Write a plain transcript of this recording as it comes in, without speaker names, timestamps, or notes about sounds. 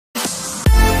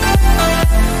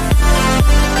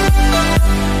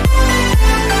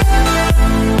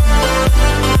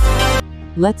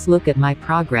Let's look at my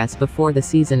progress before the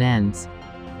season ends.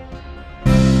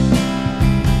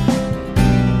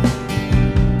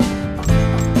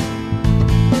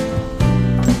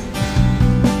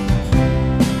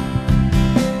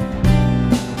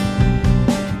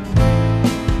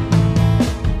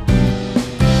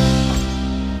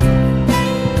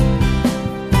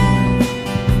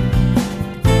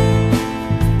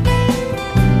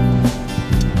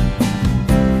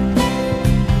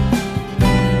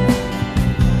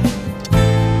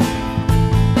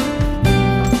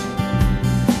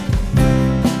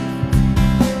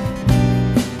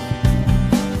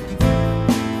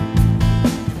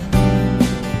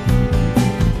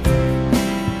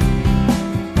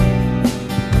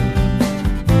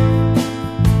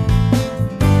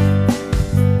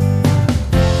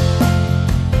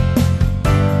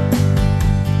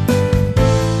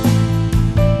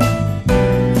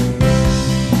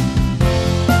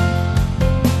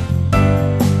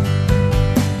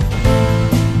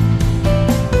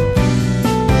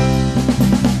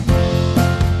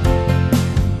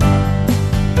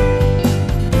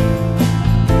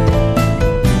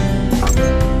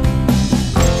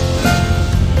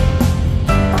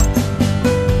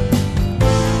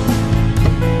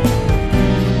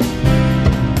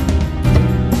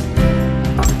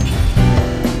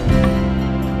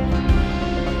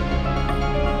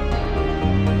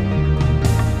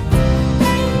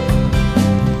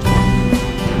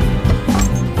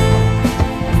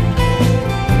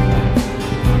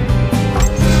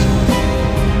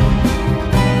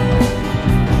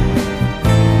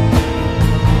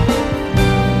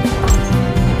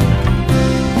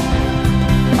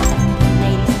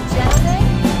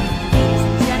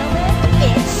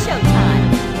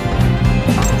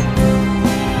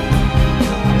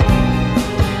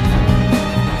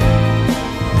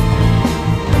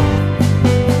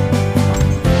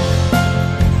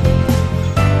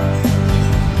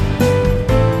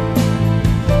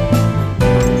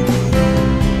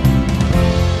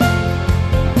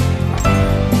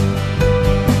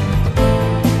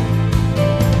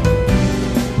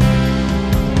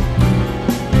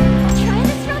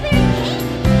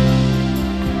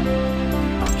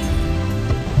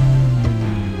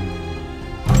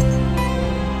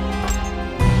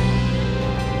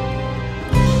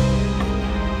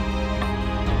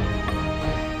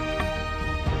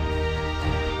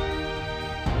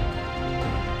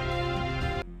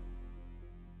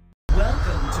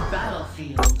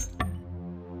 Battlefield.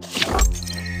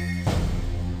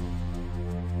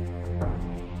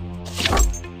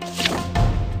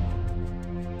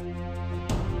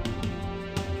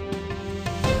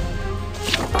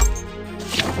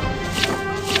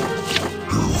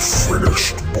 You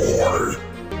finished, boy.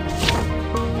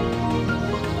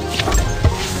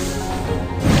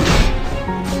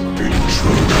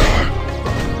 Intruder,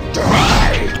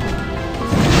 die!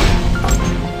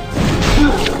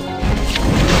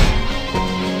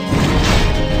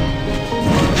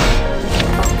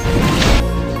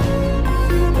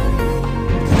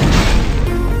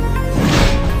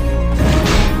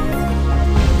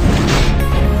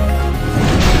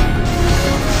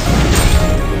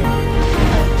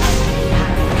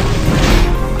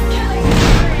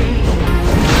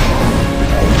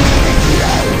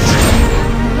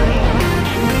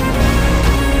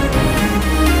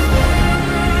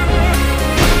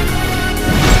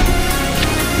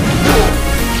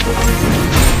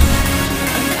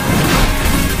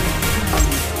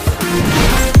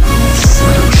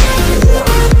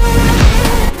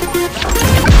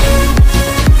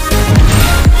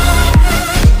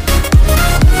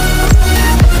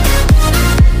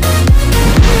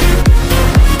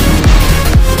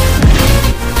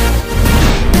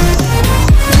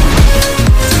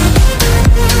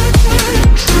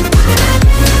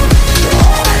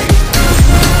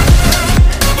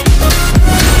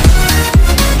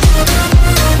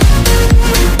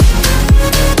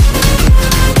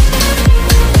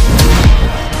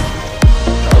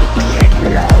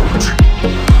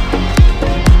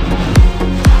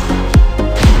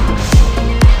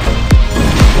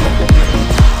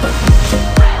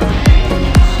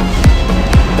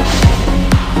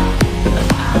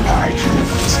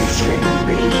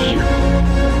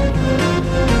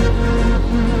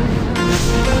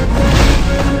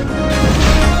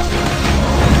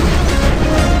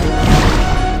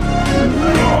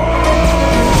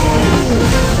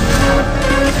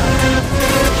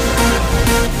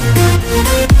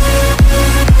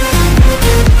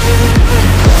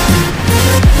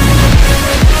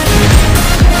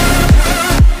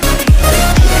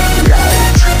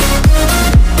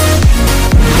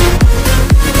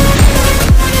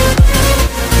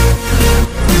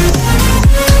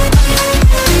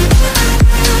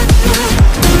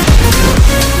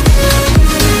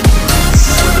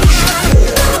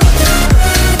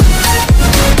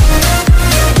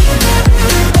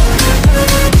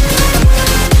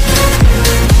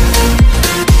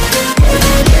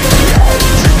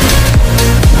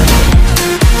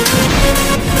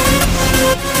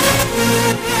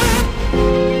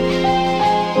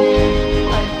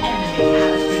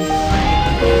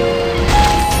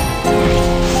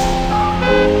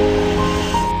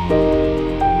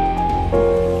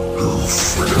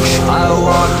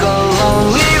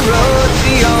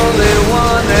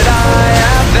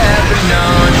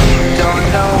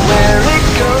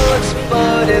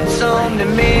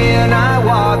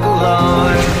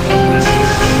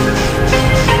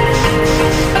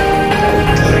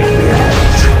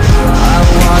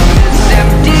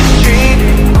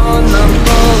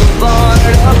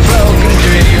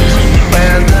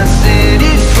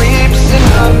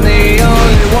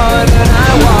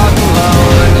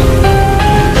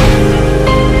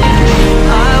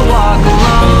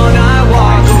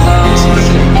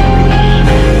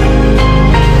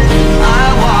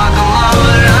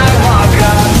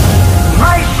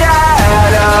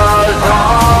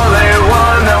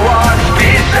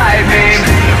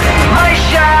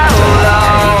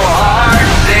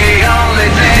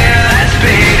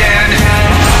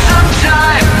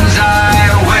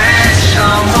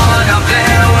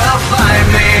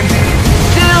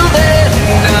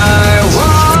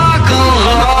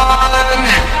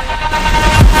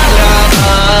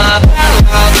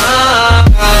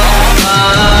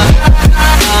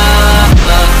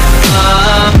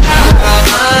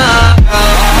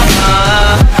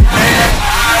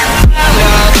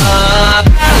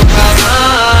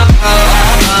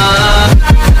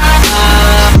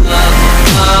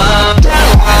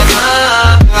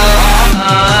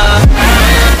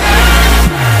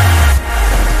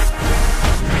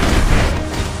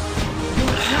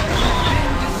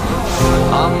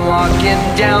 I'm walking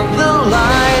down the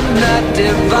line that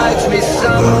divides me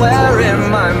somewhere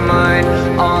in my mind,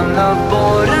 on the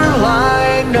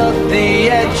borderline of the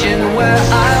edge and where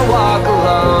I walk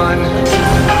alone.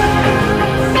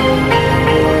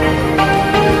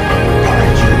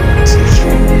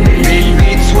 Read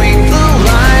between the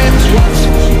lines, what's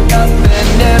up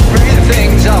and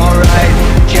everything's alright.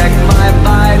 Check my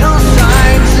vital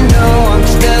signs, know I'm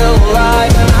still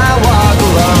alive and I walk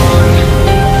alone.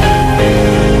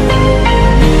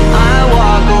 I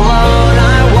walk alone,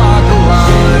 I walk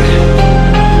alone.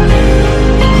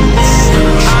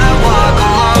 I walk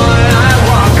alone, I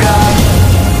walk up.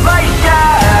 My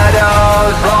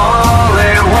shadow's the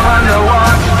only one that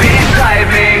walks beside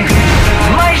me.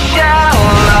 My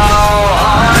shallow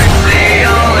heart's the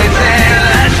only thing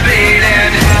that's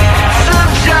beating.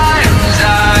 Sometimes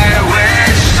I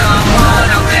wish someone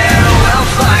out there will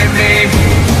find me.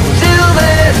 Till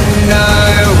then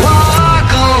I walk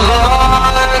alone.